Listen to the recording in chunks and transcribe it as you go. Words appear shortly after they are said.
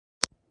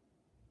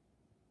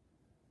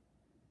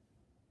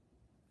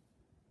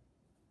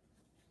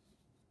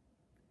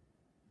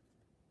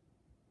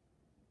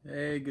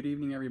Hey, good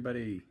evening,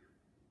 everybody.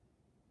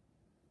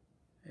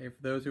 Hey,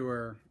 for those who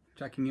are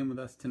checking in with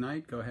us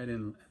tonight, go ahead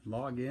and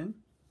log in.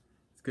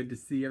 It's good to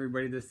see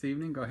everybody this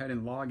evening. Go ahead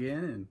and log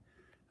in,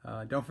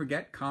 and don't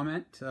forget,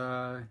 comment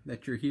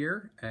that you're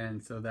here,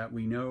 and so that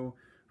we know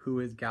who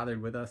is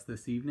gathered with us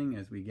this evening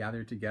as we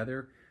gather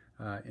together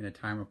in a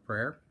time of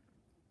prayer.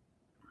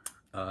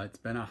 It's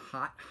been a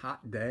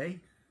hot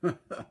day,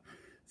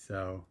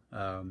 so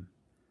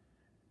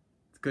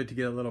it's good to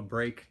get a little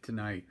break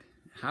tonight.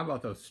 How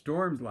about those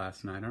storms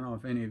last night? I don't know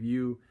if any of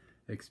you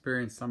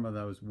experienced some of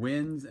those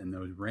winds and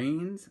those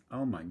rains.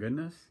 Oh my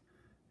goodness.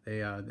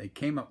 They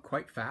came up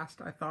quite fast,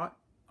 I thought.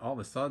 All of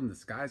a sudden the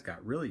skies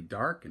got really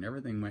dark and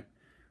everything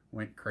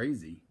went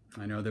crazy.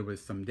 I know there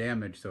was some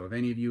damage, so if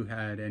any of you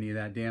had any of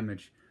that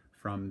damage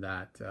from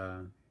that,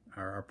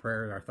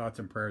 our thoughts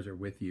and prayers are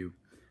with you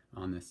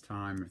on this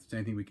time. If there's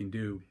anything we can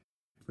do,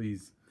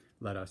 please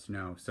let us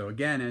know. So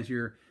again, as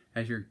you're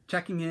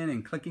checking in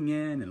and clicking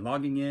in and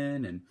logging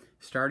in and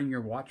starting your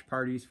watch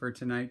parties for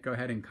tonight, go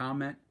ahead and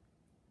comment.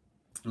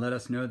 Let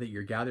us know that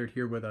you're gathered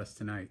here with us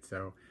tonight.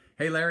 So,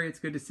 hey Larry, it's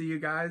good to see you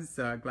guys.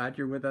 Glad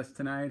you're with us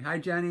tonight. Hi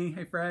Jenny,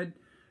 hey Fred.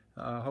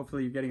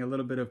 Hopefully you're getting a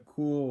little bit of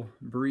cool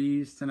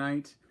breeze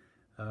tonight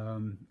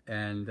and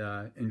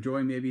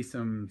enjoying maybe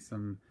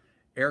some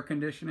air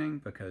conditioning,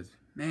 because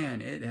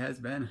man, it has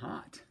been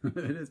hot.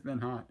 It has been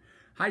hot.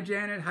 Hi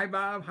Janet, hi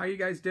Bob, how you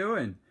guys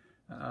doing?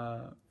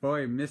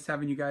 Boy, miss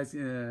having you guys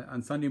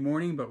on Sunday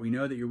morning, but we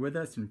know that you're with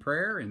us in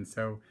prayer, and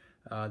so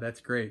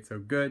that's great. So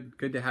good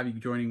to have you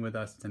joining with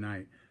us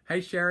tonight. Hey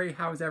Sherry,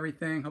 how's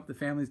everything? Hope the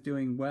family's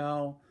doing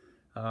well.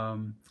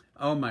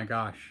 Oh my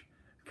gosh,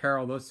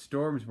 Carol, those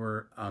storms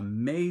were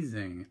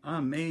amazing.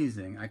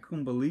 I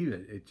couldn't believe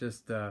it. It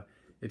just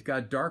it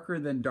got darker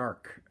than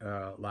dark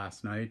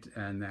last night,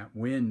 and that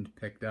wind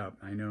picked up.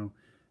 I know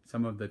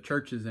some of the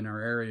churches in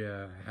our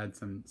area had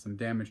some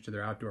damage to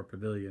their outdoor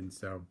pavilions,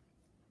 so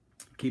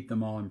keep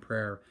them all in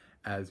prayer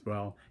as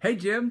well. Hey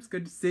Jim, it's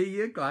good to see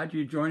you. Glad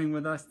you're joining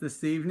with us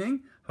this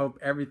evening. Hope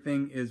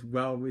everything is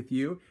well with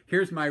you.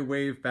 Here's my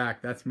wave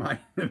back. That's my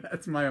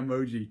that's my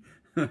emoji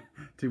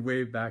to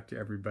wave back to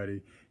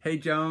everybody. Hey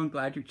Joan,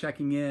 glad you're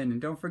checking in. And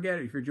don't forget,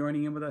 if you're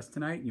joining in with us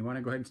tonight and you want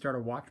to go ahead and start a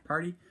watch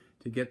party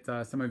to get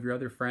some of your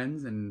other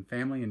friends and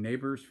family and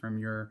neighbors from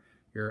your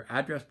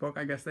address book,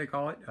 I guess they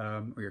call it,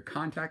 or your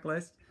contact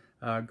list,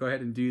 go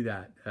ahead and do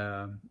that,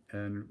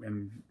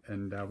 and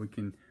we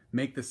can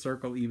make the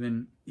circle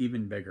even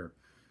bigger.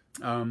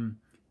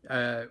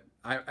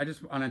 I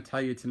just want to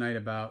tell you tonight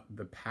about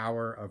the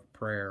power of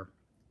prayer.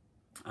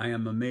 I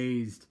am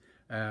amazed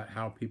at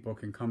how people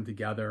can come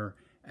together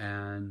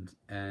and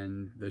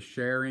the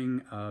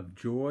sharing of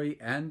joy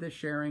and the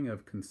sharing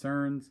of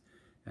concerns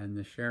and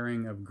the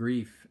sharing of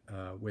grief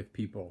with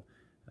people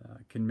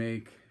can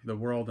make the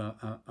world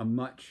a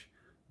much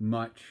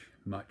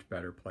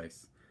better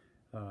place.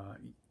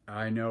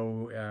 I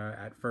know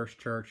at First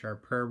Church, our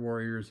prayer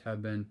warriors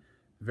have been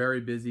very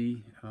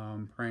busy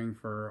praying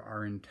for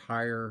our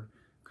entire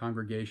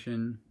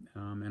congregation,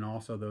 and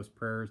also those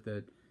prayers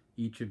that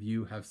each of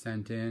you have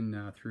sent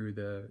in through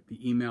the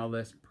email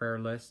list, prayer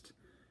list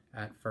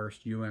at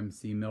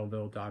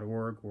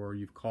firstumcmillville.org, or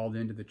you've called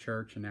into the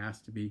church and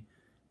asked to be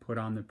put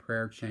on the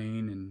prayer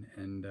chain.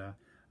 And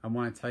I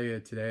want to tell you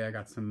today, I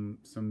got some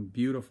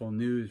beautiful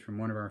news from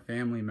one of our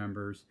family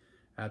members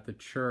at the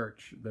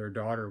church. Their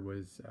daughter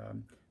was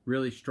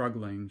really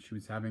struggling. She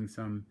was having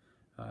some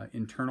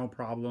internal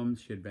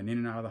problems. She had been in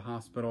and out of the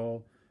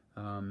hospital,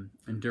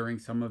 and during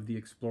some of the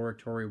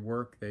exploratory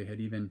work, they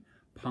had even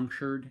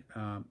punctured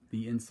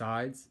the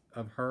insides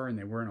of her, and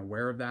they weren't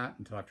aware of that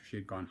until after she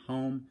had gone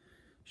home.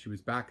 She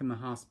was back in the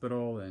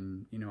hospital,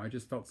 and I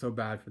just felt so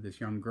bad for this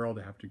young girl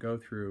to have to go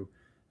through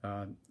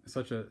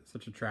such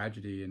a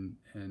tragedy and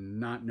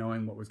not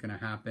knowing what was going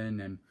to happen.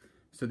 And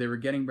so they were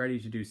getting ready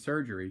to do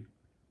surgery,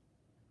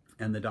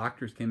 and the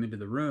doctors came into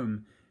the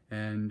room,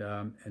 and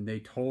they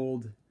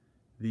told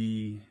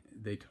the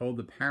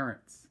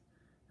parents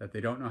that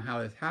they don't know how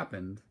this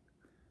happened,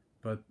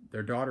 but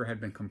their daughter had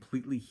been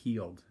completely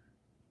healed.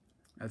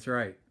 That's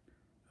right.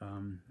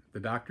 The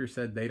doctor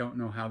said they don't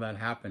know how that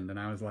happened, and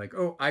I was like,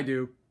 oh, I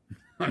do.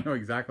 I know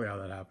exactly how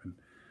that happened.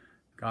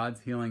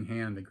 God's healing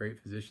hand, the great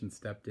physician,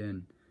 stepped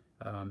in,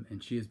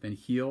 and she has been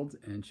healed,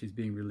 and she's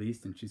being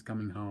released, and she's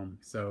coming home.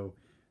 So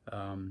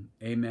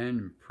amen,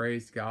 and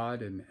praise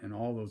God, and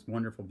all those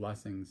wonderful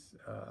blessings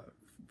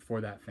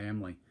for that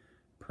family.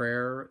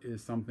 Prayer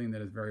is something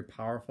that is very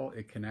powerful.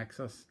 It connects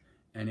us,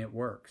 and it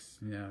works.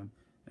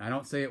 I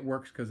don't say it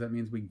works because that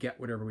means we get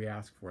whatever we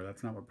ask for.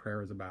 That's not what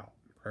prayer is about.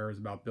 Prayer is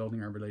about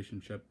building our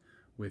relationship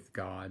with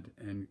God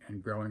and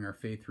growing our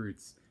faith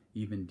roots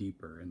even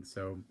deeper. And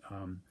so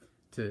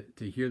to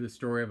hear the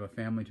story of a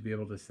family, to be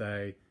able to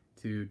say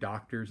to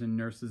doctors and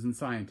nurses and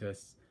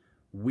scientists,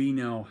 we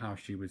know how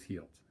she was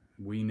healed.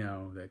 We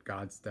know that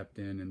God stepped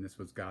in, and this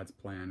was God's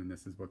plan, and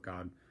this is what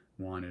God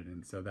wanted.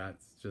 And so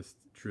that's just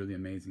truly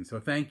amazing. So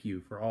thank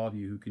you for all of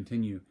you who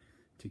continue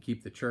to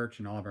keep the church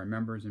and all of our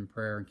members in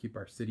prayer, and keep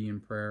our city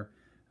in prayer,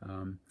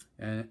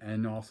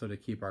 and also to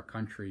keep our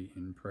country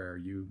in prayer.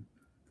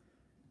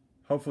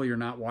 hopefully you're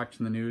not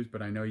watching the news,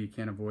 but I know you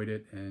can't avoid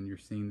it, and you're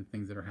seeing the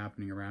things that are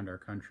happening around our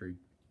country.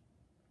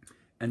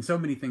 And so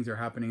many things are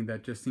happening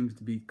that just seems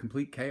to be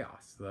complete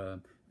chaos.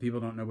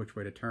 People don't know which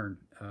way to turn,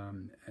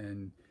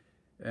 and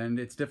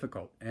it's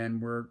difficult.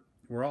 And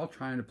we're all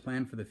trying to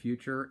plan for the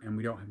future, and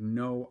we don't have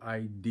no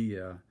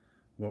idea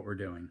what we're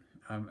doing.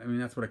 I mean,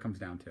 that's what it comes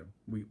down to.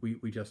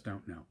 We just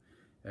don't know.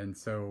 And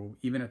so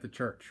even at the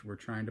church, we're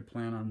trying to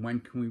plan on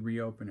when can we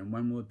reopen, and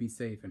when will it be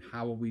safe, and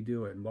how will we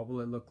do it, and what will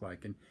it look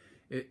like. And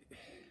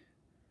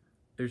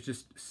there's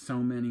just so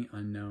many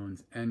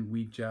unknowns, and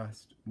we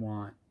just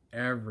want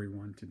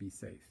everyone to be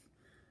safe.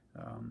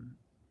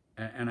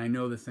 And I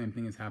know the same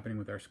thing is happening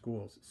with our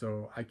schools.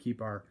 So I keep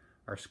our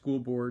school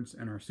boards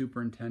and our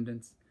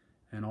superintendents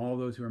and all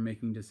those who are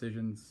making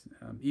decisions,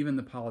 even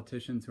the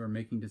politicians who are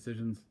making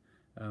decisions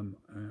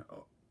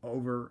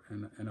over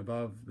and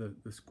above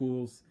the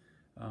schools.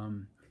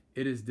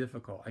 It is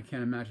difficult. I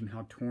can't imagine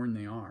how torn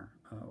they are,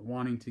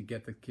 wanting to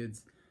get the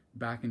kids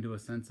back into a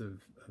sense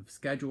of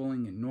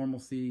scheduling and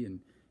normalcy,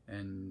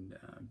 and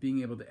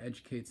being able to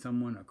educate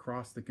someone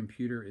across the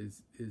computer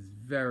is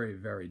very,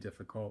 very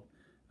difficult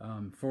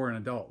for an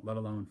adult, let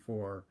alone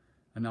for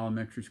an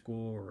elementary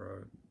school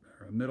or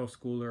a middle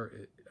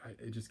schooler.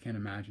 I just can't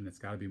imagine. It's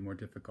got to be more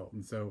difficult.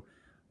 And so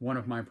one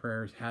of my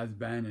prayers has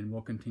been and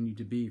will continue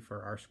to be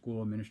for our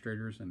school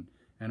administrators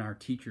and our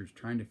teachers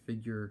trying to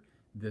figure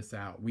this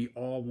out. We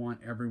all want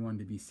everyone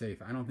to be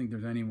safe. I don't think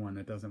there's anyone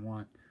that doesn't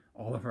want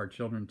all of our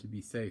children to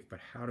be safe, but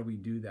how do we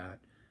do that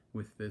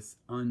with this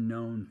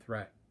unknown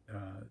threat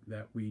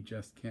that we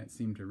just can't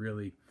seem to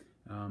really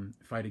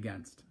fight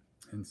against?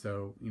 And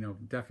so,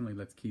 definitely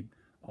let's keep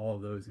all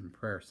of those in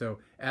prayer. So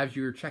as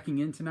you're checking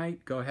in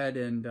tonight, go ahead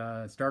and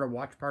start a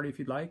watch party if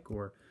you'd like,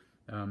 or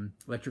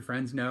let your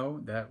friends know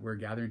that we're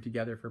gathering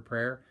together for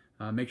prayer.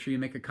 Make sure you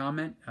make a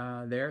comment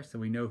there so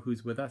we know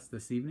who's with us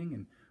this evening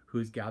and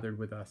who's gathered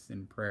with us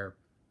in prayer.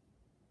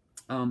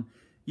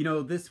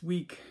 This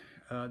week,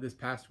 this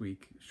past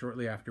week,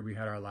 shortly after we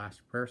had our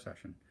last prayer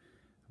session,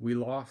 we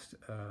lost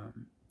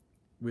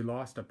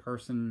a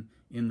person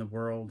in the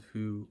world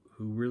who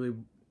really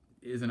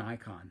is an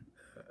icon,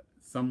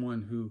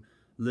 someone who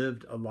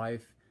lived a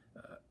life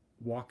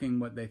walking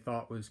what they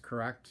thought was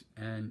correct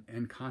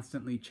and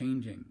constantly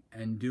changing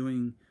and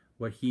doing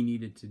what he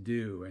needed to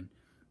do. And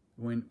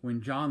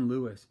when John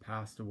Lewis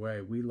passed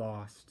away, we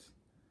lost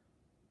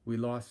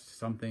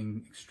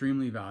something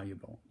extremely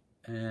valuable.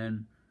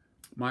 And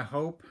my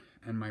hope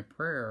and my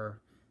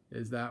prayer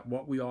is that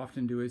what we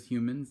often do as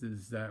humans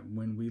is that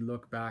when we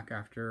look back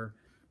after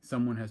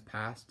someone has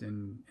passed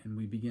and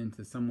we begin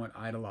to somewhat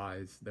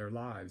idolize their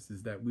lives,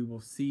 is that we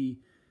will see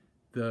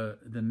the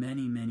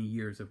many, many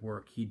years of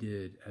work he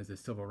did as a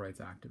civil rights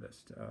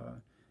activist,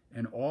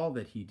 and all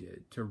that he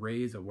did to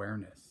raise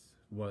awareness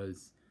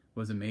was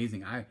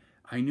amazing. I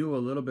knew a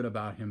little bit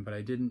about him, but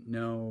I didn't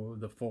know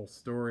the full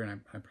story,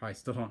 and I probably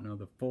still don't know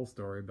the full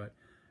story, but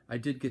I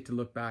did get to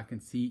look back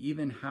and see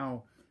even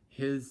how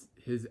his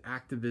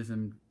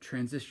activism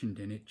transitioned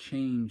and it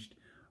changed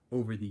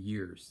over the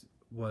years.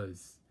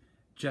 Was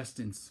just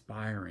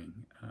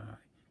inspiring.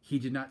 He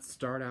did not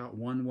start out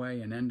one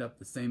way and end up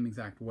the same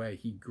exact way.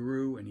 He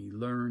grew and he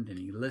learned and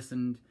he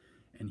listened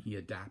and he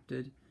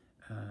adapted,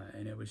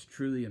 and it was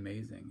truly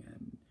amazing.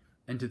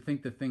 And to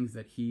think the things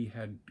that he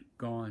had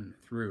gone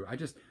through, I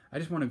just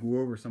want to go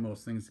over some of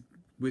those things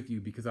with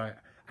you, because I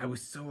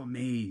was so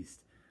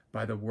amazed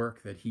by the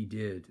work that he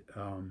did,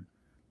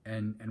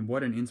 and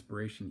what an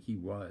inspiration he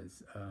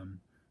was.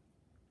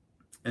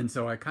 And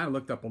so I kind of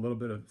looked up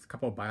a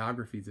couple of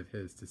biographies of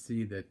his to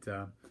see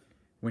that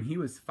when he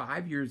was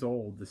 5 years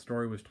old, the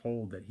story was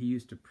told that he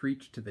used to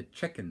preach to the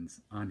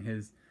chickens on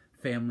his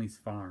family's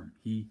farm.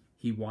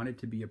 He wanted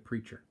to be a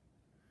preacher.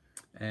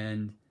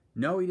 And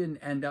no, he didn't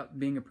end up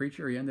being a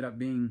preacher. He ended up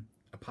being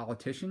a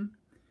politician,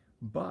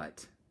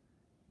 but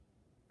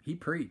he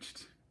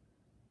preached.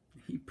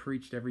 He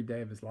preached every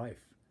day of his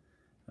life.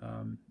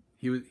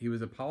 He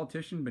was a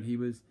politician, but he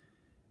was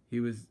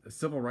a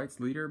civil rights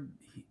leader.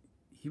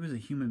 He was a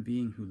human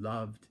being who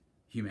loved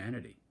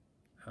humanity.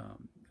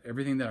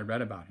 Everything that I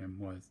read about him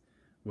was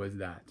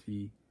that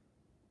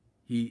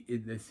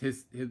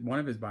one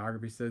of his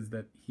biographies says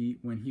that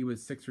when he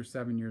was 6 or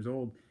 7 years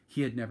old,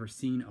 he had never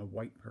seen a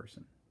white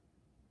person.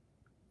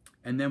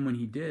 And then when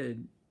he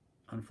did,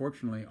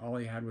 unfortunately, all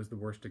he had was the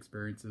worst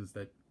experiences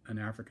that an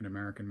African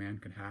American man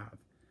could have,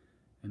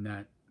 and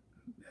that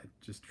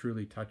just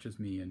truly touches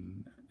me.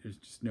 And there's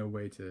just no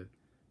way to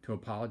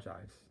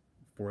apologize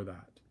for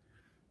that.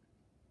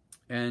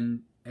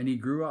 And he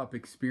grew up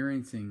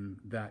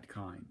experiencing that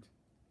kind,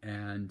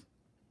 and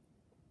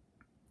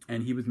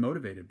he was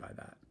motivated by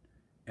that.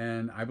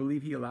 And I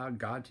believe he allowed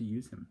God to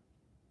use him.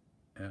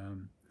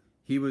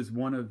 He was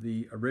one of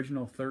the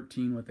original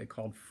 13, what they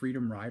called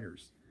Freedom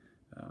Riders.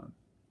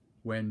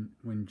 When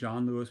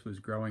John Lewis was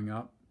growing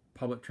up,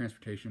 public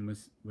transportation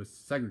was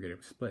segregated, it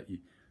was split.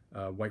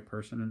 A white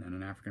person and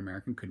an African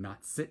American could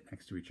not sit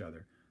next to each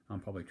other on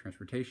public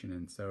transportation.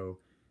 And so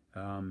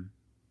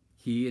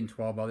he and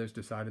 12 others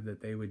decided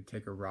that they would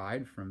take a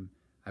ride from,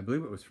 I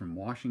believe it was from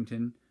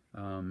Washington,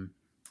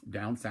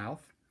 down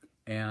south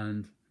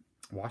and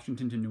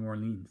Washington to New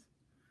Orleans,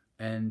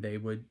 and they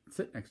would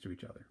sit next to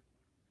each other.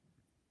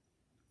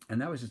 And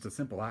that was just a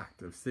simple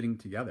act of sitting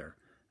together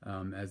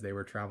as they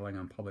were traveling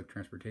on public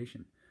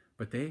transportation.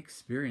 But they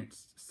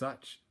experienced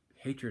such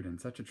hatred and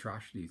such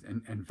atrocities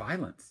and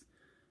violence.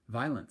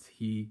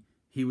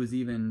 He was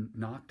even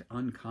knocked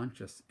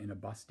unconscious in a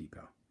bus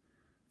depot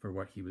for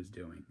what he was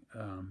doing.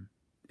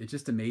 It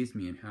just amazed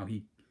me in how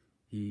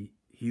he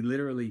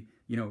literally,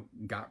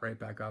 got right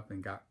back up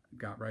and got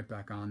right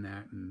back on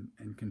that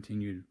and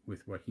continued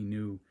with what he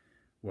knew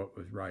what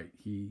was right.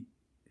 He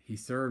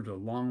served a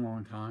long,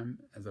 long time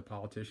as a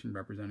politician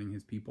representing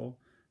his people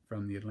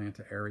from the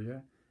Atlanta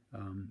area.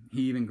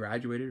 He even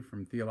graduated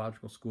from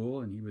theological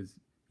school, and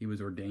he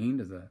was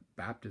ordained as a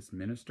Baptist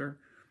minister.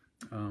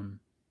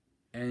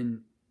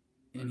 And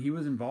he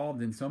was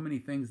involved in so many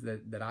things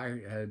that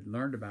I had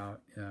learned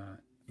about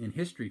in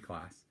history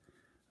class.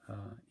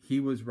 He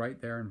was right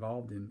there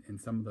involved in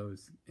some of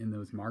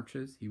those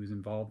marches. He was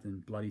involved in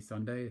Bloody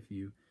Sunday. If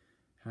you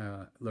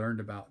learned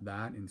about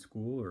that in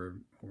school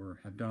or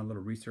have done a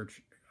little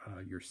research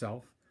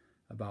yourself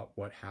about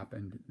what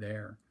happened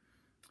there.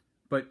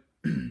 But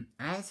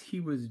as he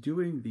was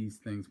doing these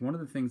things, one of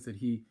the things that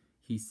he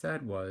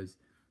said was,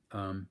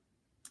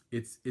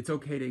 it's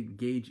okay to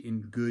engage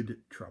in good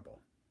trouble.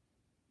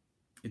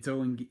 It's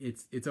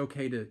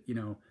okay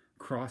to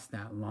cross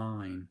that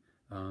line.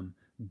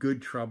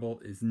 Good trouble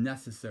is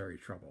necessary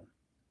trouble.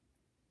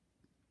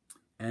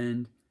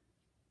 And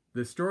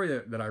the story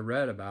that I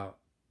read about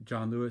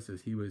John Lewis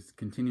as he was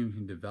continuing to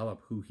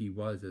develop who he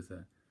was as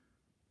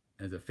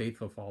a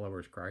faithful follower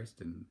of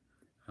Christ and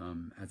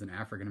as an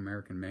African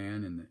American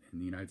man in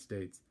the United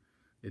States,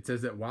 it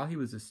says that while he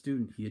was a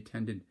student, he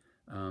attended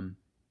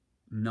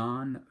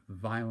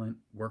non-violent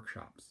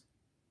workshops,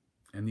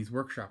 and these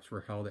workshops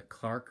were held at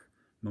Clark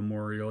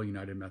Memorial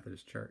United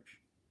Methodist Church.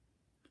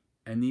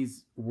 And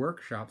these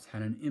workshops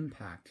had an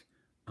impact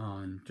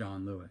on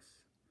John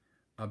Lewis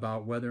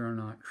about whether or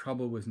not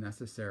trouble was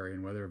necessary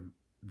and whether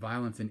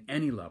violence in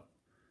any level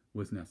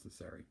was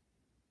necessary.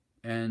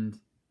 And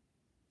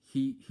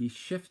he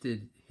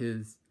shifted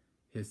his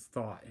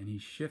thought, and he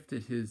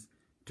shifted his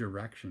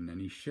direction,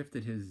 and he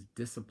shifted his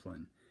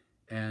discipline,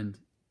 and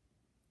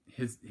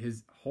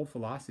his whole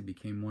philosophy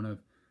became one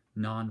of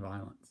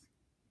nonviolence.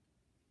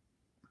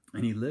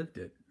 And he lived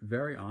it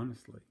very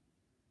honestly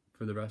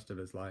for the rest of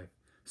his life.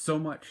 So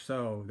much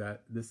so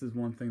that this is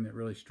one thing that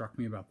really struck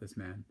me about this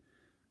man.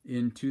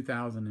 In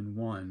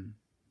 2001,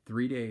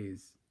 3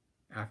 days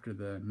after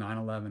the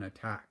 9/11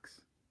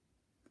 attacks,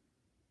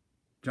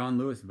 John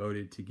Lewis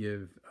voted to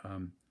give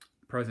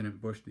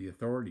President Bush the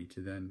authority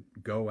to then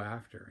go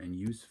after and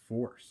use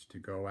force to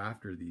go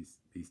after these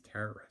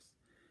terrorists.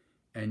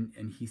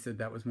 And he said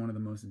that was one of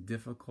the most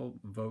difficult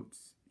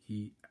votes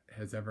he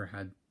has ever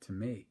had to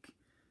make.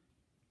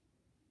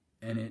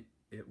 And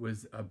it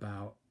was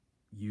about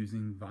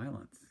using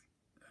violence.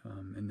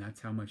 And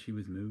that's how much he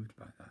was moved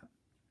by that.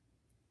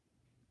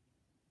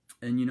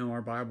 And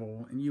our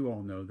Bible, and you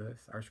all know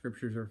this, our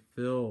scriptures are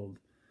filled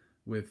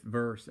with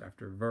verse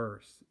after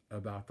verse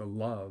about the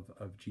love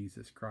of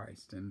Jesus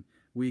Christ. And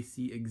we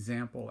see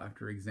example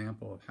after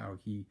example of how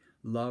he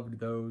loved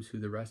those who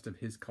the rest of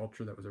his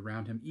culture that was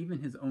around him, even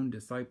his own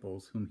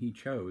disciples whom he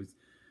chose,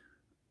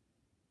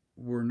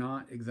 were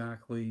not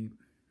exactly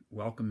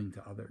welcoming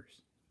to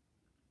others.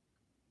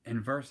 And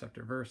verse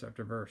after verse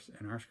after verse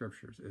in our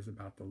scriptures is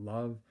about the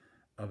love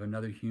of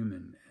another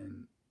human,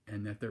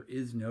 and that there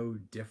is no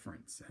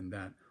difference, and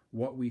that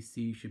what we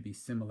see should be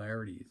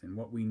similarities. And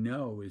what we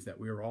know is that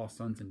we are all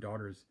sons and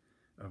daughters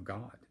of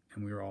God,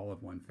 and we are all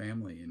of one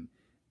family. And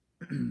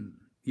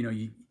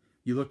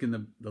you look in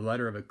the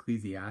letter of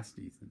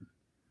Ecclesiastes, and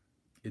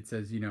it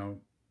says,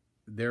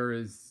 there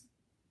is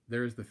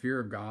the fear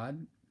of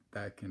God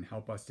that can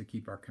help us to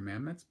keep our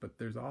commandments, but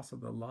there's also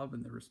the love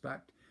and the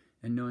respect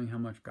and knowing how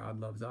much God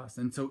loves us.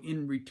 And so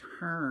in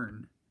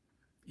return,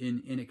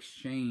 in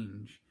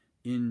exchange,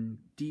 in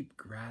deep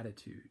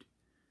gratitude,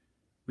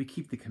 we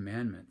keep the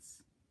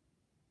commandments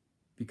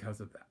because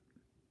of that.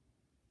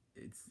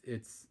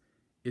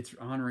 It's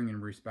honoring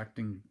and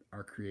respecting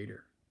our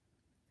Creator,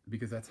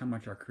 because that's how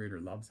much our Creator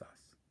loves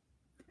us.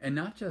 And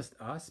not just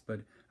us,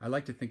 but I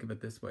like to think of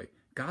it this way.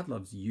 God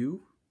loves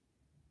you,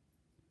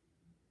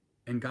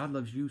 and God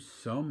loves you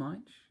so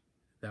much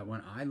that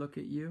when I look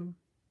at you,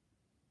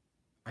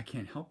 I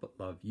can't help but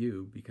love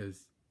you,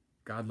 because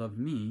God loved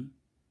me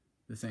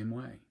the same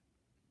way.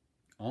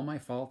 All my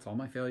faults, all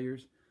my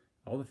failures,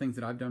 all the things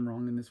that I've done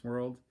wrong in this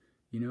world,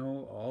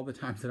 all the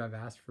times that I've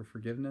asked for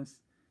forgiveness,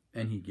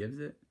 and he gives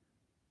it.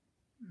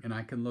 And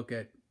I can look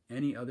at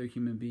any other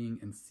human being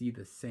and see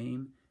the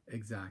same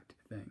exact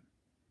thing.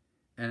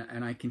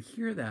 And I can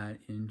hear that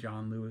in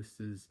John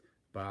Lewis's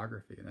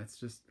biography. And it's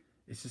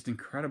just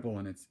incredible,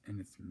 and it's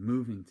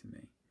moving to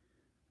me.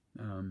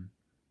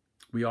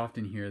 We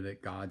often hear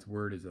that God's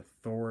word is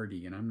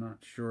authority, and I'm not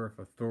sure if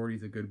authority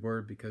is a good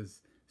word, because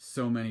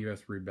so many of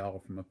us rebel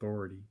from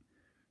authority.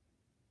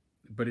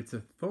 But it's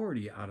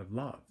authority out of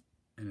love,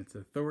 and it's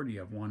authority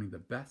of wanting the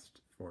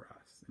best for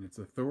us, and it's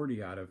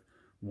authority out of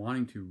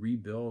wanting to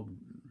rebuild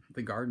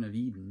the Garden of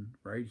Eden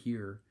right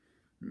here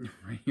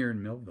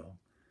in Millville.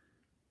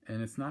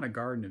 And it's not a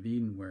Garden of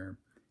Eden where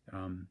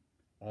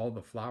all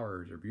the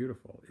flowers are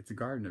beautiful. It's a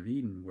Garden of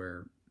Eden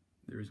where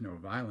there is no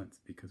violence,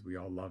 because we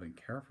all love and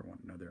care for one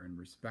another and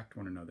respect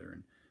one another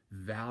and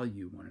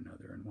value one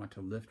another and want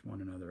to lift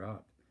one another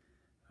up.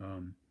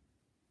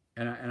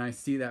 And I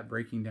see that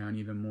breaking down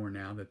even more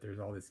now that there's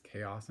all this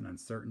chaos and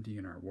uncertainty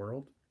in our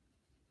world.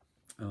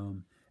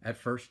 At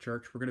First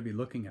Church, we're going to be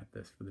looking at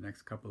this for the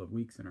next couple of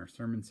weeks in our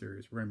sermon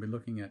series. We're going to be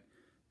looking at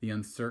the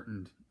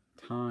uncertain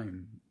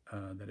time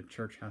that a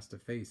church has to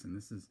face, and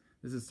this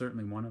is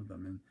certainly one of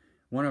them. And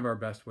one of our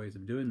best ways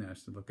of doing that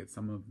is to look at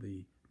some of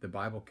the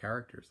Bible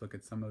characters, look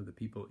at some of the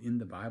people in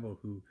the Bible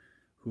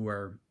who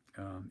are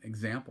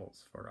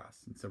examples for us.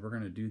 And so we're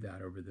going to do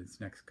that over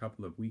this next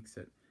couple of weeks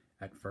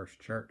at First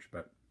Church.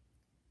 But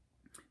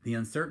the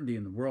uncertainty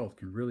in the world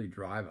can really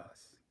drive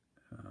us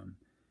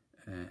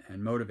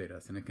and motivate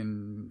us. And it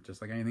can,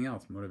 just like anything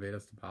else, motivate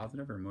us to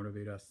positive or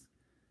motivate us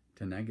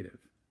to negative.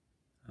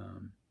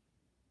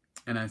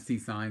 And I see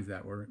signs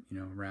that we're,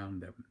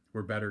 around, that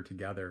we're better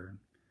together.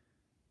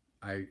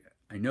 I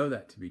know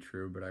that to be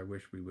true, but I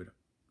wish we would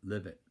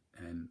live it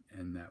and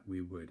that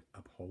we would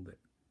uphold it.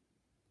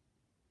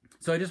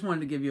 So I just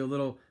wanted to give you a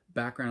little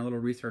background, a little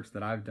research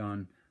that I've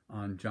done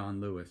on John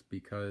Lewis,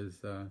 because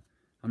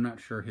I'm not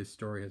sure his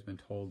story has been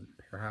told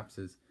perhaps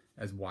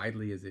as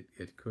widely as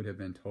it could have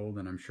been told,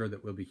 and I'm sure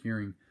that we'll be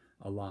hearing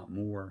a lot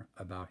more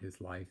about his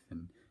life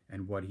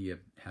and what he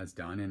has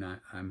done, and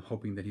I'm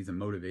hoping that he's a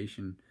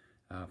motivation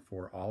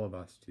for all of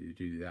us to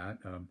do that.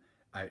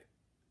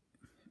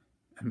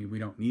 I mean, we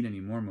don't need any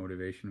more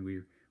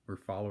motivation. We're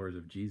followers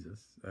of Jesus.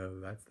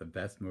 That's the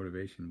best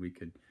motivation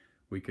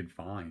we could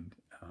find,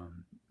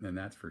 and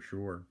that's for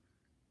sure.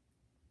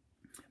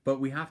 But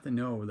we have to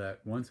know that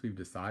once we've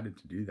decided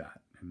to do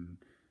that,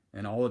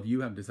 and all of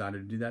you have decided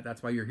to do that,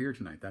 that's why you're here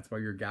tonight. That's why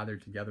you're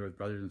gathered together with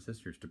brothers and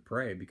sisters to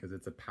pray, because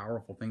it's a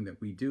powerful thing that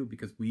we do,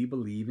 because we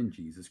believe in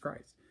Jesus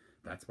Christ.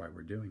 That's why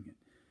we're doing it.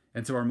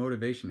 And so our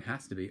motivation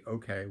has to be,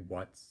 okay,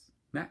 what's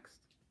next?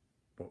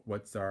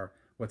 What's our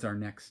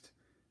next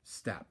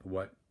step?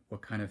 What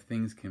kind of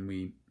things can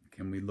we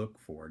look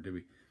for? Do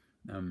we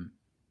and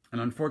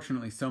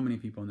unfortunately, so many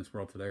people in this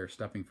world today are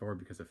stepping forward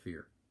because of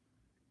fear.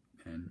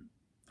 And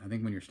I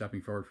think when you're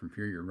stepping forward from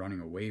fear, you're running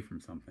away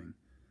from something.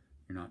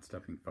 You're not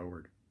stepping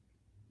forward.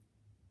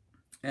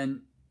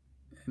 And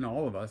in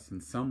all of us,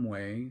 in some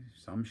way,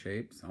 some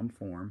shape, some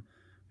form,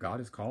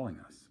 God is calling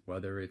us,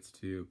 whether it's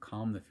to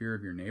calm the fear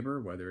of your neighbor,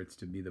 whether it's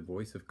to be the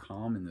voice of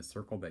calm in the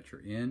circle that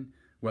you're in,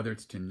 whether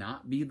it's to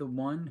not be the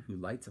one who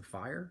lights a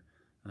fire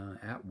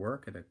at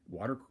work, at a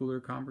water cooler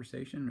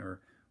conversation,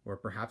 or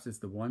perhaps it's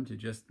the one to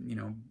just,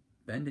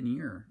 bend an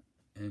ear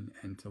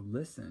and to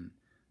listen.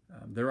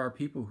 There are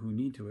people who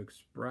need to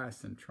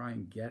express and try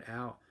and get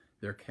out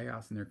their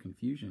chaos and their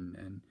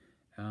confusion,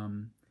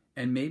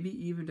 and maybe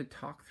even to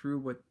talk through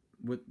what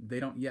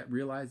they don't yet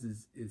realize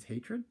is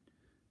hatred.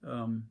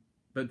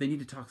 But they need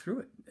to talk through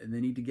it, and they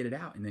need to get it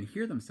out and then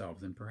hear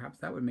themselves. And perhaps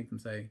that would make them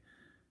say,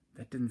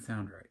 that didn't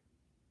sound right.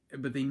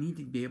 But they need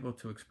to be able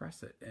to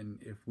express it. And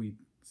if we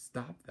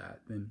stop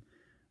that, then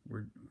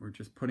we're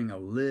just putting a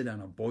lid on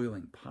a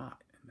boiling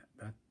pot.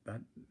 And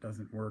that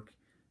doesn't work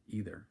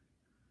either.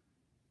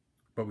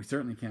 But we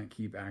certainly can't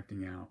keep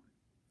acting out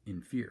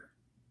in fear.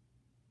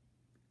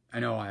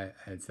 I know I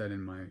had said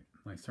in my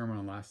sermon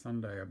on last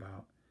Sunday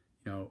about,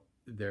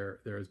 there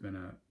has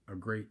been a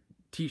great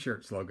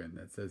T-shirt slogan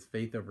that says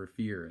faith over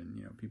fear,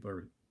 and people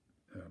are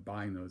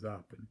buying those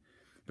up.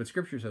 But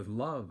Scripture says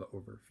love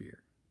over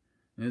fear.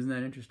 And isn't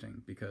that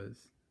interesting?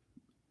 Because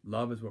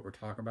love is what we're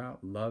talking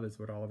about. Love is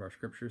what all of our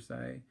Scriptures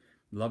say.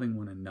 Loving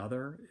one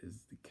another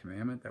is the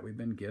commandment that we've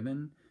been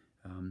given.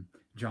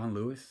 John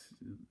Lewis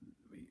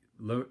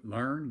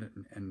learned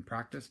and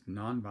practiced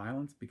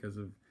nonviolence because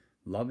of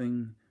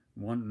loving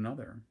one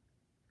another.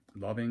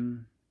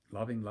 Loving.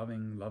 I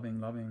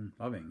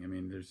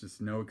mean, there's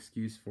just no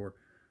excuse for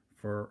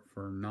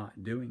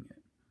not doing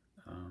it.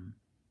 And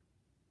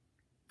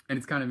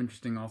it's kind of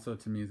interesting also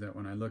to me is that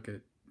when I look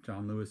at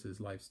John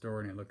Lewis's life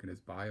story and I look at his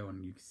bio,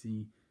 and you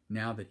see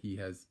now that he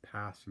has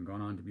passed and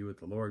gone on to be with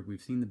the Lord,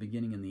 we've seen the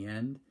beginning and the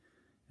end,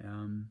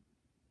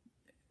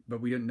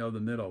 but we didn't know the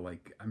middle.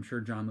 Like, I'm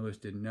sure John Lewis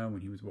didn't know when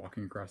he was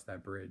walking across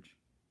that bridge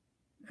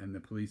and the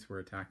police were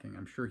attacking.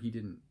 I'm sure he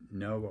didn't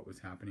know what was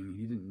happening.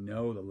 He didn't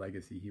know the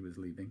legacy he was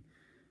leaving,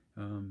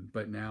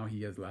 but now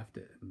he has left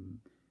it. And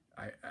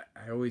I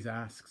always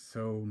ask,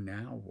 so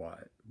now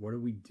what? What do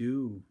we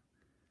do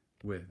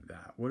with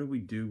that? What do we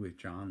do with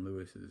John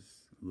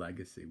Lewis's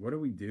legacy? What do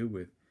we do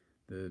with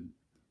the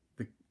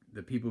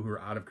people who are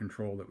out of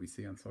control that we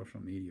see on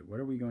social media? What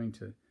are we going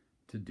to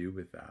do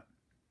with that?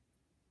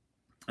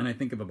 And I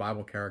think of a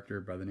Bible character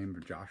by the name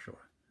of Joshua.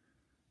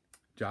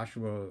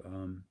 Joshua,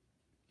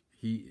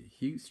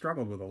 he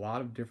struggled with a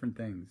lot of different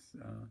things,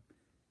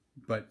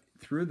 but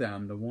through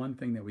them, the one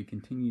thing that we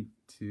continue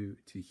to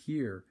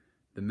hear,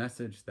 the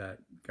message that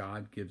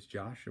God gives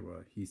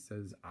Joshua, he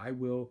says, I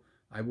will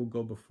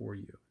go before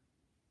you.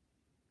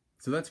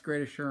 So that's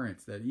great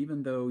assurance that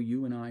even though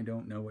you and I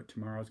don't know what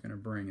tomorrow's going to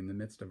bring in the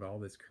midst of all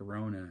this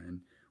corona,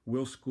 and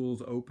will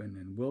schools open,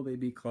 and will they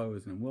be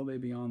closed, and will they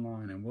be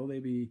online, and will they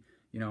be,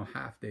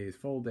 half days,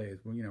 full days,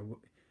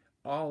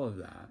 all of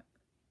that,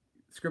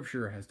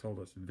 Scripture has told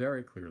us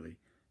very clearly,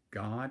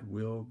 God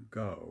will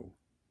go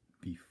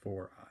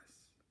before us.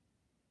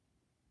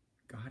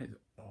 God is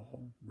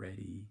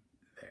already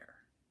there.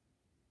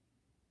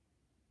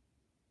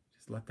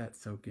 Just let that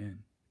soak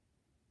in.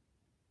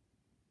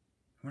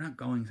 We're not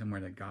going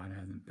somewhere that God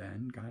hasn't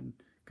been.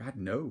 God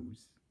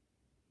knows.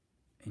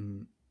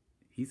 And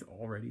he's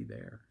already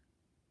there.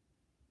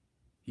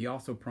 He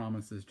also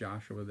promises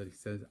Joshua that he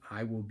says,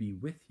 I will be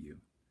with you.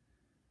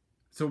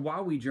 So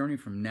while we journey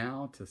from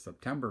now to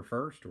September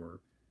 1st or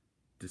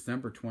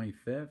December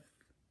 25th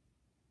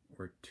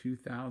or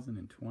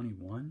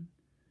 2021,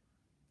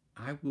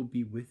 I will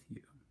be with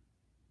you.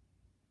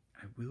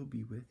 I will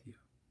be with you.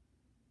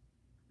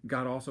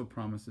 God also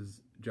promises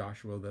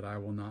Joshua that I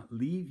will not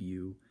leave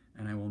you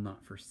and I will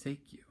not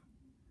forsake you.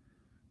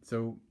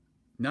 So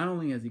not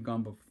only has he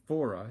gone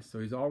before us,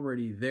 so he's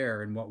already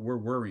there in what we're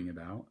worrying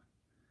about,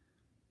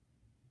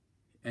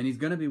 and he's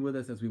going to be with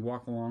us as we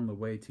walk along the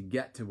way to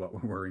get to what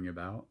we're worrying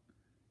about.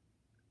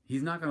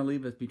 He's not going to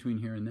leave us between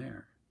here and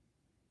there.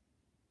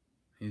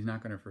 He's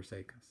not going to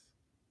forsake us.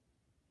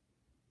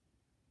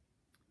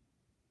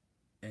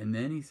 And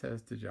then he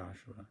says to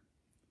Joshua,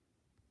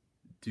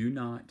 do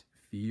not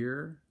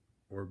fear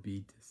or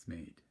be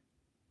dismayed.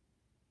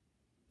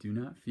 Do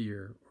not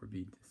fear or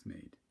be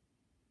dismayed.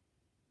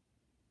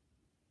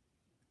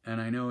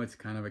 And I know it's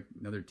kind of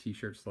another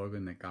t-shirt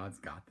slogan that God's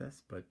got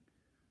this, but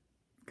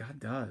God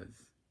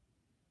does.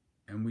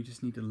 And we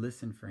just need to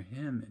listen for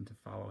him and to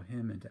follow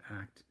him and to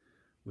act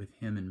with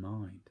him in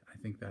mind. I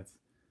think that's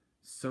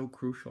so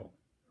crucial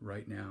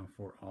right now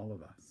for all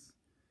of us.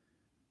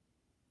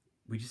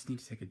 We just need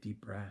to take a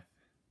deep breath,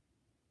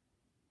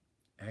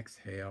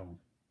 exhale,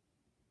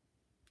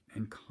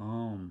 and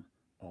calm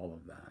all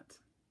of that.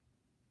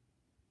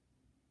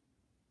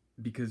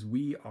 Because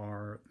we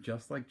are,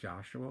 just like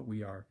Joshua,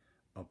 we are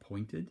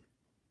appointed,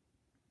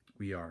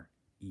 we are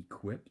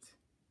equipped,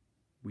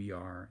 we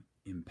are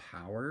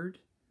empowered,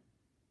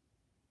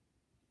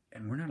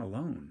 and we're not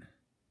alone.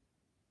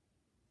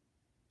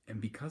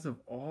 And because of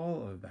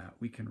all of that,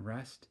 we can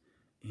rest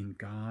in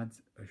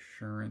God's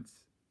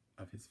assurance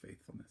of his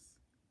faithfulness.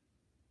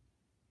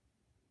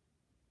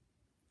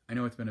 I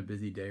know it's been a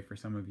busy day for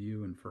some of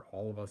you, and for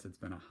all of us, it's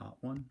been a hot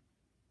one.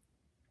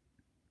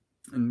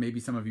 And maybe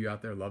some of you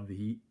out there love the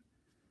heat,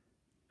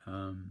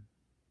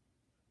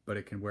 but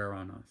it can wear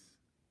on us.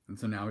 And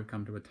so now we've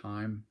come to a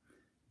time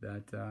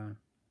that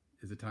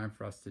is a time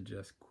for us to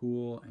just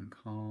cool and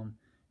calm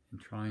and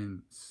try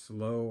and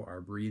slow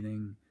our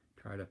breathing,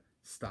 try to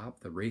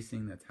stop the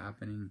racing that's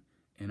happening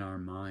in our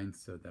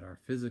minds so that our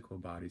physical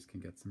bodies can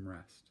get some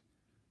rest.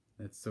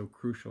 That's so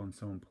crucial and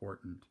so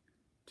important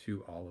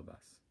to all of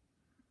us.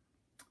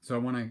 So I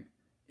want to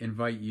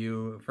invite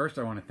you, first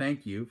I want to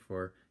thank you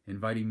for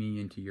inviting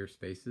me into your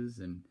spaces.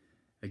 And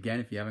again,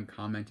 if you haven't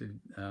commented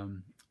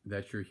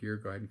that you're here,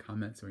 go ahead and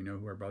comment so we know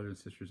who our brothers and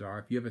sisters are.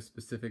 If you have a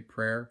specific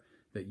prayer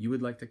that you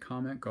would like to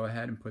comment, go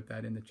ahead and put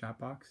that in the chat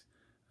box.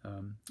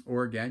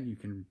 Or again, you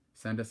can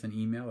send us an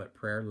email at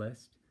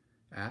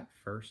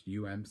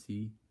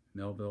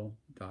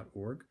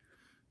prayerlist@firstumcmillville.org,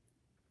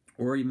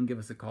 or even give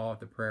us a call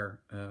at the prayer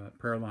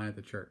line at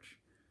the church.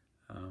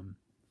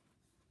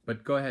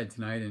 But go ahead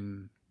tonight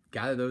and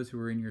gather those who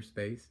are in your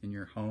space, in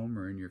your home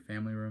or in your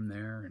family room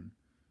there,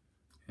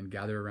 and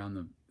gather around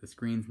the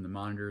screens and the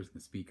monitors and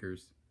the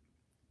speakers,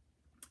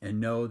 and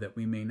know that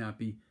we may not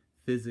be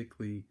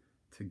physically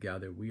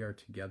together. We are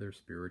together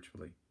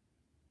spiritually,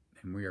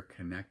 and we are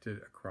connected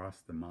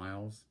across the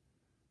miles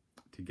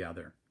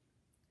together.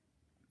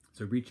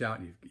 So reach out,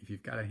 and if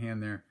you've got a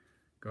hand there,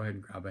 go ahead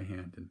and grab a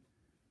hand, and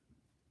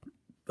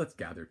let's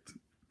gather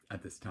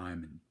at this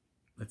time, and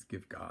let's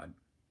give God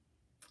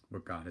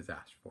what God has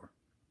asked for,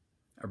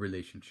 a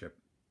relationship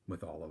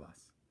with all of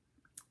us.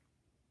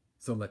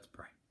 So let's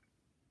pray.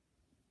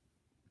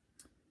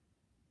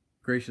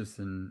 Gracious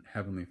and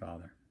Heavenly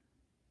Father,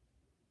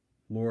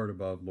 Lord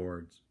above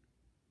lords,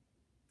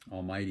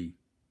 Almighty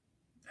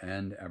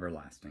and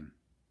everlasting,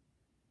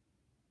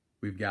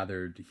 we've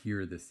gathered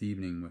here this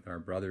evening with our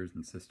brothers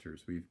and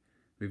sisters.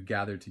 We've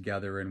gathered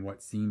together in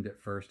what seemed at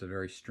first a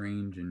very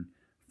strange and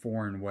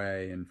foreign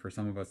way, and for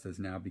some of us has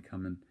now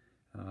become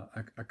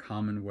a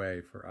common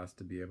way for us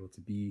to be able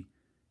to be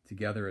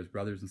together as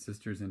brothers and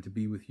sisters and to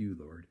be with you,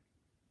 Lord.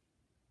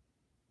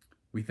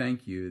 We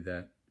thank you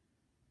that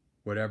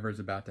whatever is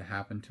about to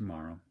happen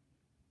tomorrow,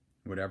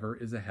 whatever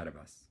is ahead of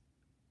us,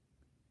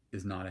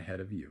 is not ahead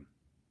of you.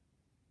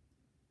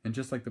 And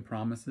just like the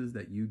promises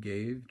that you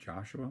gave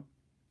Joshua,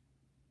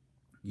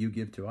 you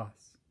give to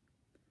us,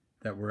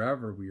 that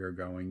wherever we are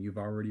going, you've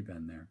already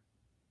been there,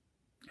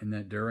 and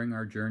that during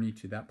our journey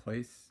to that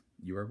place,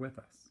 you are with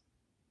us.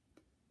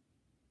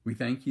 We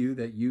thank you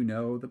that you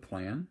know the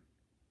plan,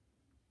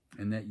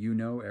 and that you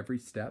know every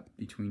step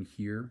between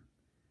here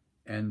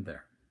and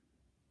there.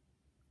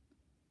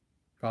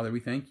 Father,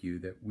 we thank you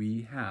that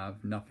we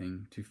have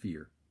nothing to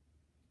fear.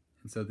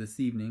 And so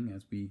this evening,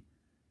 as we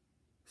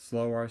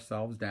slow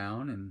ourselves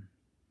down and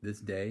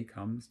this day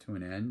comes to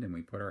an end and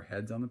we put our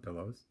heads on the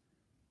pillows,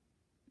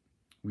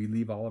 we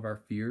leave all of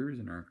our fears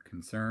and our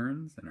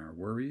concerns and our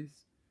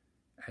worries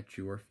at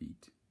your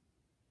feet.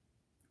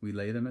 We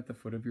lay them at the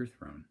foot of your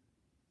throne,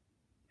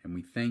 and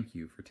we thank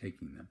you for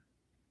taking them.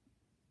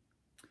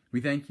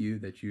 We thank you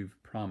that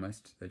you've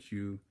promised that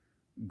you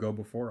go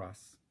before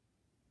us.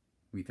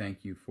 We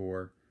thank you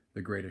for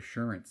the great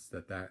assurance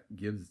that that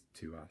gives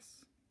to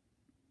us.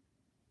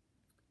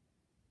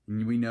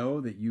 And we know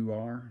that you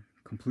are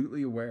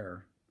completely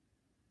aware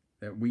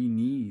that we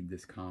need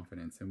this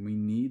confidence and we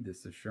need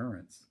this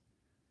assurance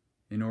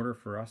in order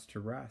for us to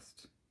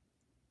rest.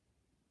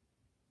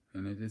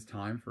 And it is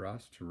time for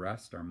us to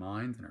rest our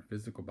minds and our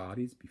physical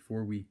bodies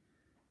before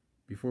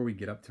we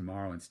get up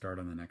tomorrow and start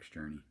on the next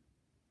journey.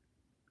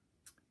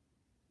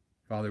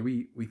 Father,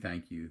 we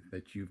thank you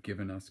that you've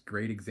given us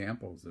great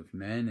examples of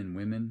men and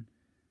women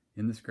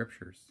in the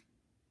scriptures.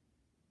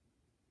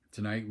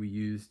 Tonight we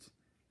used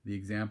the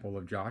example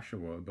of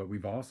Joshua, but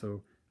we've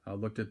also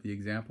looked at the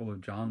example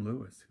of John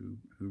Lewis, who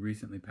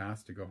recently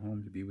passed to go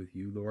home to be with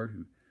you, Lord,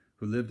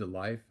 who lived a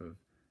life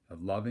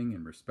of loving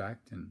and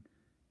respect and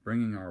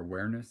bringing our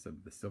awareness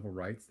of the civil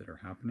rights that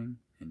are happening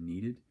and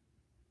needed.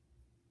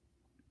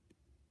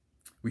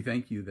 We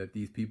thank you that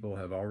these people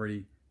have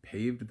already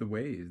paved the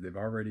ways. They've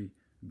already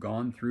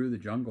gone through the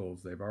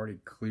jungles. They've already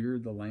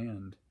cleared the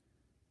land.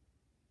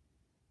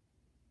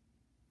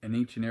 And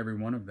each and every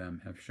one of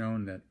them have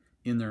shown that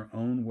in their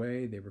own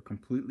way they were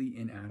completely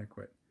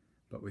inadequate.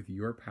 But with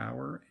your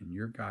power and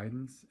your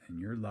guidance and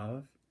your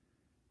love,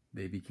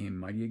 they became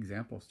mighty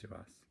examples to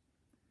us.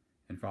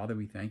 And Father,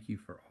 we thank you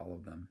for all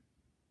of them.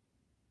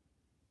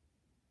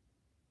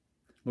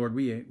 Lord,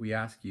 we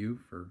ask you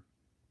for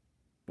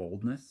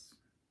boldness.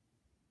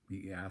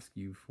 We ask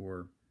you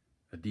for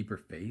a deeper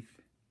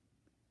faith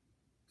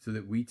so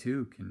that we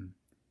too can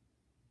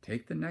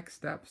take the next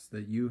steps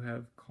that you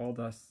have called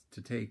us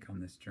to take on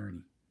this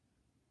journey.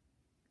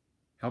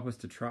 Help us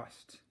to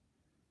trust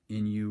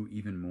in you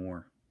even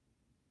more.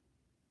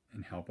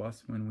 And help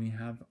us when we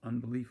have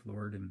unbelief,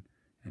 Lord,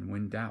 and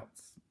when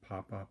doubts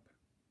pop up.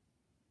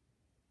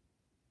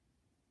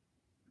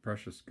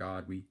 Precious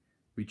God,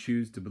 we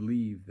choose to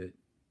believe that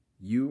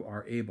you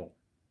are able,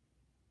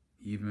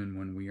 even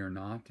when we are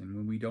not and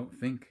when we don't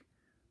think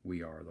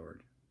we are,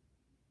 Lord.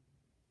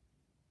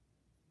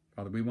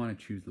 Father, we want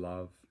to choose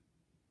love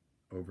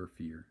over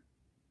fear.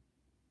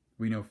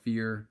 We know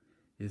fear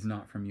is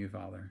not from you,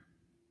 Father.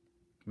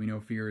 We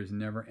know fear is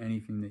never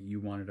anything that you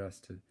wanted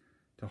us to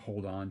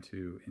hold on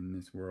to in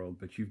this world,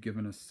 but you've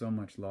given us so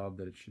much love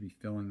that it should be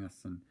filling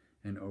us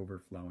and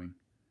overflowing.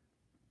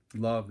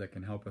 Love that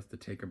can help us to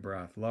take a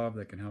breath. Love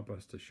that can help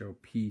us to show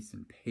peace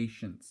and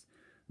patience.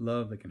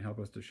 Love that can help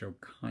us to show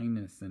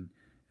kindness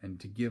and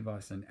to give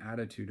us an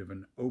attitude of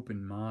an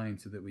open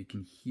mind so that we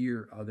can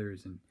hear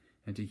others and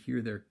to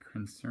hear their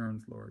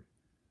concerns, Lord.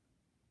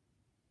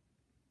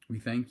 We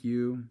thank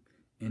you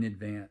in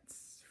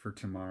advance for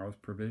tomorrow's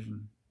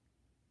provision.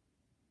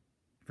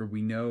 For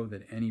we know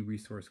that any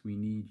resource we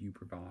need, you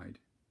provide.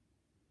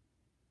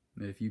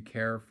 That if you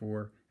care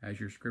for, as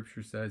your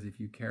scripture says, if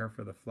you care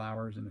for the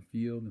flowers in the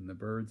field and the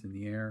birds in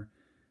the air,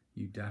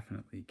 you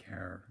definitely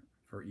care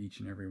for each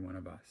and every one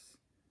of us.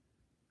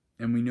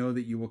 And we know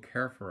that you will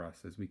care for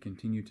us as we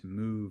continue to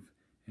move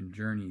and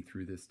journey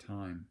through this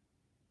time.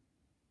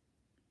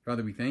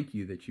 Father, we thank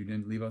you that you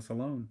didn't leave us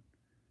alone,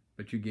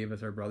 but you gave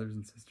us our brothers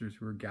and sisters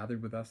who are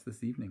gathered with us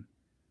this evening.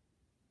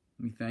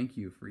 We thank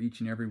you for each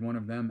and every one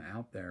of them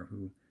out there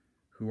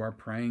who are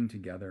praying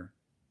together.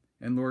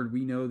 And Lord,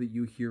 we know that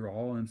you hear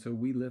all, and so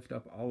we lift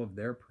up all of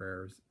their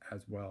prayers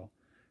as well.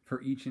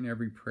 For each and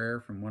every prayer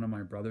from one of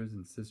my brothers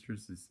and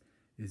sisters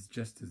is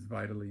just as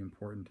vitally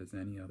important as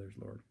any others,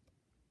 Lord.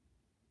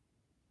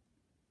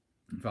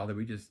 And Father,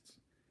 we just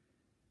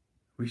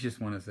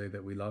want to say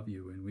that we love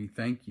you, and we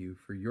thank you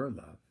for your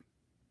love.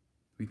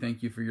 We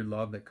thank you for your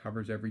love that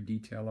covers every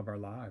detail of our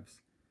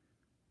lives.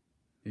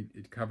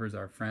 It covers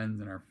our friends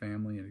and our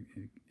family, and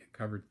it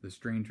covers the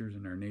strangers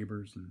and our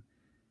neighbors, and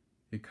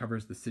it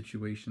covers the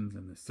situations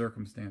and the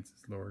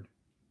circumstances, Lord.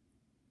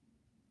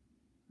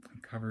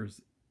 It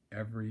covers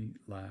every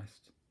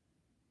last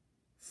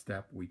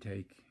step we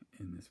take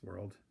in this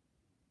world.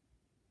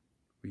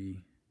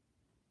 We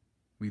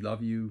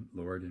love you,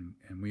 Lord,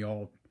 and we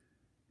all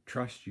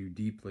trust you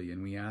deeply,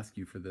 and we ask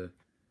you for the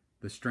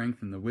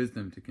strength and the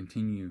wisdom to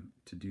continue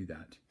to do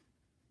that.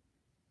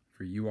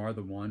 For you are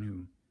the one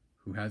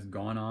who has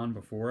gone on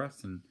before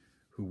us and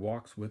who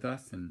walks with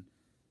us and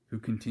who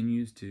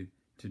continues to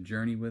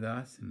journey with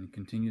us and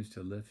continues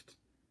to lift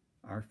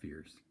our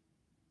fears.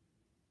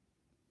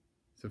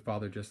 So,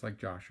 Father, just like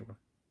Joshua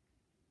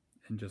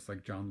and just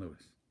like John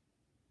Lewis,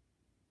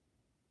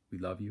 we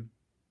love you,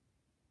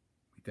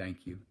 we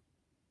thank you,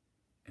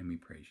 and we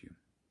praise you.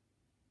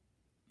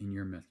 In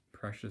your most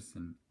precious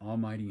and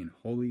almighty and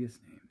holiest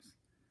names,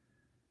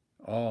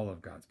 all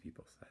of God's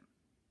people said,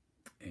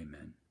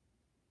 amen.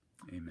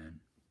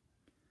 Amen.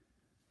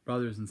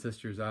 Brothers and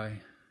sisters, I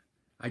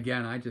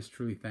just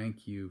truly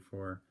thank you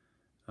for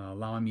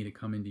allowing me to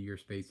come into your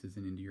spaces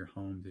and into your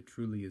homes. It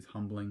truly is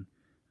humbling.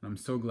 And I'm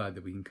so glad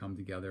that we can come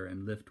together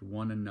and lift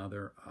one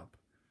another up.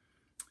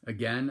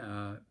 Again,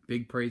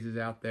 big praises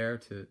out there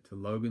to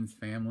Logan's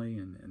family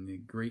and the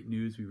great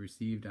news we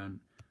received on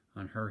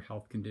her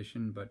health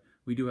condition. But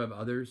we do have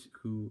others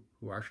who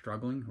are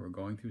struggling, who are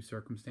going through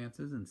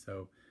circumstances. And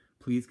so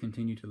please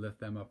continue to lift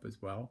them up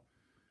as well.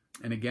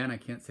 And again, I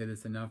can't say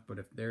this enough, but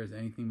if there is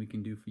anything we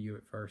can do for you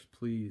at First,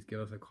 please give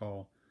us a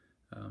call.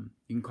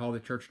 You can call the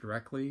church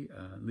directly,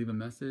 leave a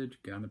message,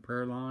 get on the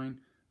prayer line,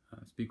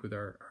 speak with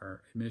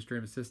our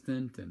administrative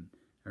assistant,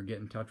 or get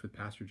in touch with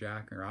Pastor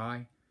Jack or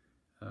I,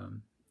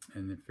 and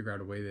then figure out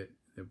a way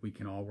that we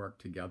can all work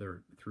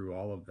together through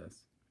all of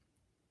this.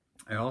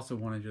 I also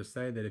want to just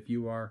say that if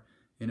you are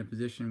in a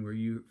position where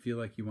you feel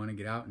like you want to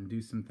get out and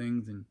do some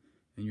things and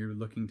you're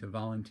looking to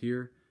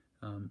volunteer,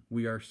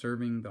 we are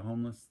serving the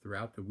homeless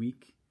throughout the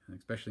week,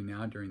 especially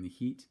now during the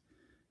heat.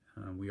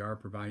 We are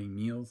providing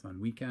meals on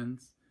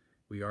weekends.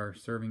 We are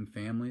serving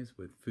families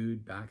with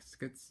food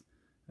baskets.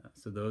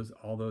 So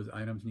all those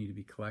items need to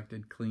be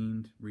collected,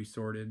 cleaned,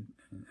 resorted,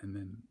 and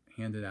then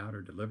handed out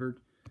or delivered.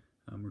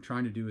 We're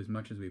trying to do as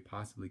much as we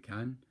possibly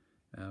can.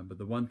 But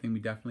the one thing we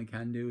definitely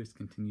can do is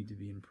continue to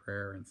be in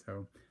prayer. And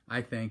so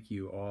I thank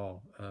you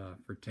all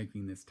for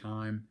taking this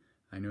time.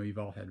 I know you've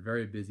all had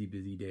very busy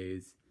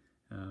days.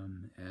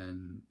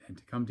 And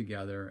to come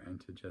together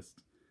and to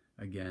just,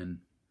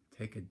 again,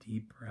 take a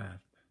deep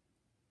breath.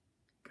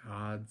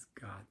 God's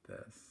got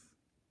this.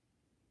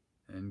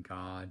 And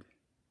God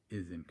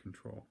is in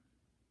control.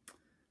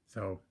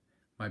 So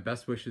my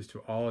best wishes to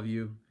all of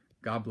you.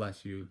 God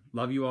bless you.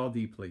 Love you all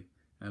deeply.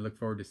 And I look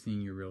forward to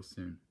seeing you real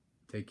soon.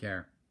 Take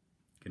care.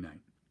 Good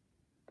night.